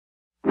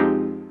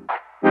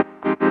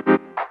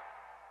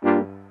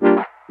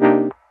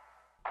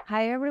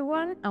Hi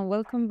everyone and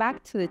welcome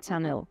back to the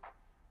channel.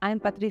 I'm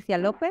Patricia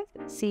López,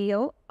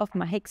 CEO of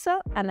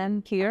MYHIXEL, and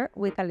I'm here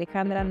with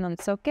Alejandra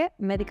Nonzoque,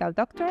 medical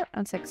doctor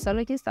and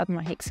sexologist at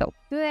MYHIXEL.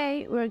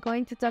 Today we're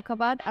going to talk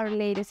about our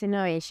latest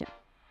innovation,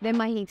 the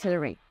MYHIXEL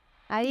Ring,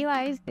 a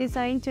device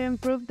designed to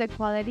improve the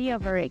quality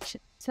of erection.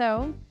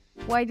 So,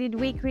 why did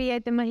we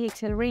create the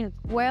MYHIXEL Ring?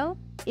 Well,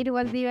 it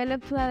was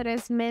developed to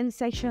address men's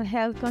sexual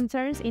health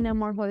concerns in a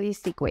more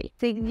holistic way.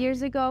 6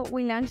 years ago,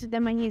 we launched the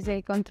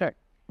MYHIXEL Control,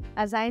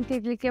 a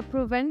scientifically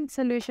proven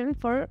solution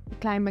for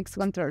climax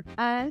control,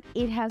 and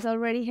it has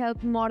already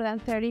helped more than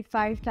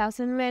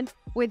 35,000 men,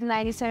 with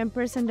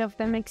 97% of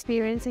them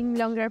experiencing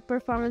longer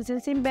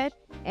performances in bed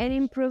and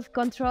improved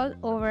control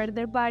over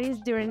their bodies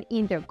during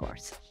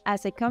intercourse.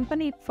 As a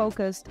company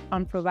focused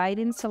on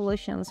providing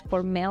solutions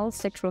for male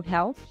sexual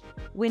health,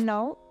 we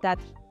know that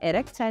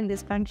erectile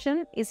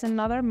dysfunction is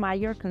another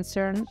major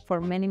concern for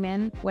many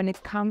men when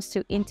it comes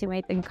to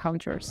intimate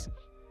encounters.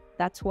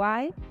 That's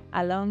why,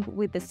 along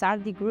with the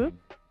Sardi Group,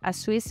 a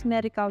Swiss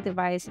medical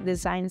device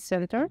design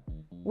center,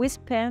 we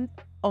spent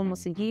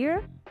almost a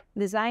year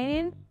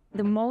designing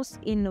the most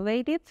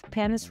innovative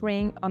penis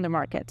ring on the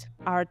market.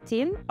 Our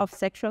team of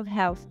sexual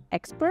health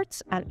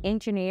experts and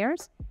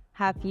engineers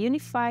have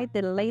unified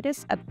the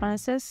latest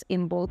advances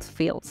in both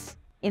fields.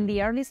 In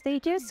the early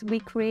stages, we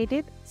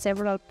created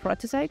several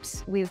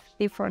prototypes with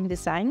different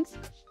designs,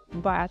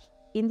 but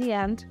in the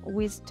end,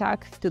 we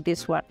stuck to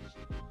this one.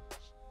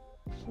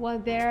 While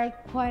there are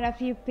quite a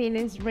few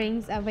penis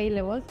rings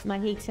available,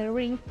 MYHIXEL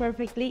Ring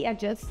perfectly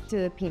adjusts to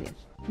the penis.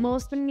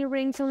 Most penny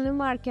rings on the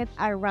market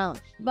are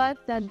round, but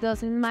that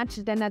doesn't match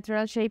the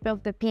natural shape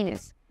of the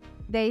penis.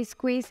 They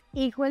squeeze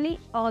equally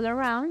all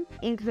around,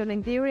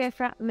 including the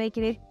urethra,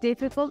 making it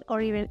difficult or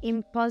even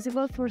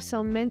impossible for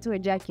some men to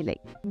ejaculate.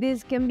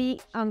 This can be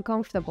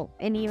uncomfortable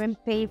and even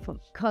painful,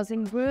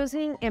 causing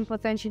bruising and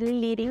potentially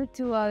leading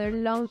to other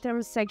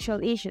long-term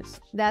sexual issues.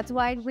 That's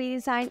why we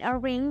designed our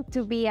ring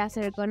to be as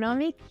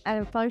ergonomic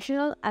and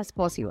functional as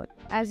possible.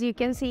 As you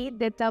can see,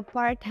 the top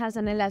part has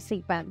an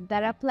elastic band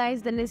that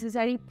applies the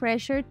necessary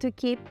pressure to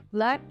keep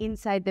blood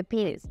inside the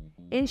penis,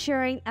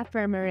 ensuring a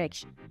firm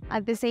erection.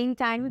 At the same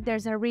time,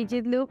 there's a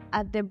rigid loop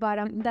at the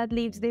bottom that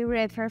leaves the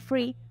urethra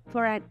free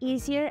for an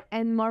easier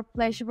and more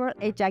pleasurable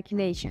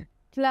ejaculation.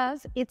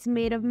 Plus, it's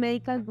made of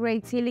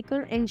medical-grade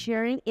silicone,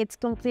 ensuring it's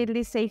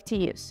completely safe to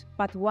use.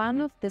 But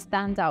one of the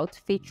standout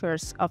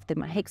features of the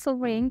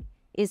MYHIXEL Ring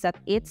is that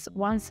it's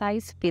one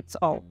size fits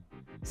all,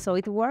 so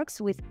it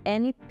works with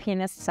any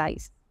penis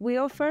size. We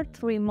offer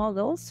 3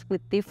 models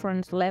with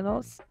different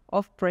levels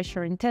of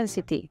pressure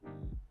intensity: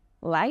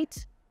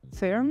 light,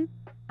 firm,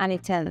 and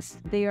intense.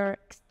 They are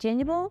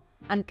exchangeable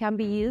and can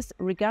be used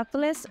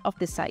regardless of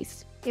the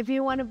size. If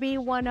you want to be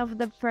one of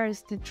the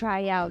first to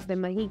try out the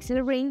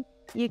MYHIXEL Ring,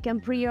 you can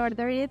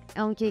pre-order it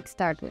on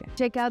Kickstarter.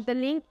 Check out the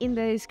link in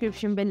the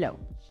description below.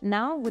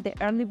 Now, with the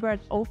early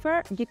bird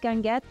offer, you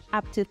can get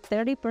up to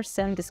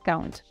 30%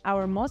 discount.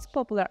 Our most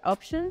popular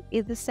option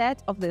is the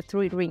set of the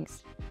 3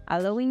 rings,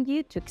 allowing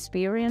you to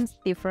experience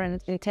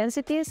different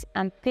intensities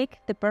and pick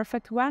the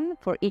perfect one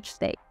for each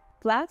day.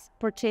 Plus,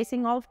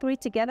 purchasing all 3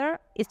 together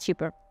is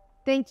cheaper.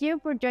 Thank you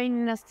for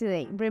joining us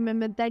today.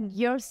 Remember that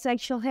your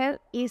sexual health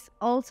is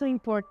also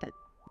important.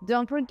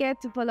 Don't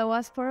forget to follow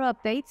us for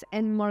updates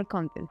and more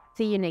content.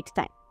 See you next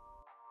time.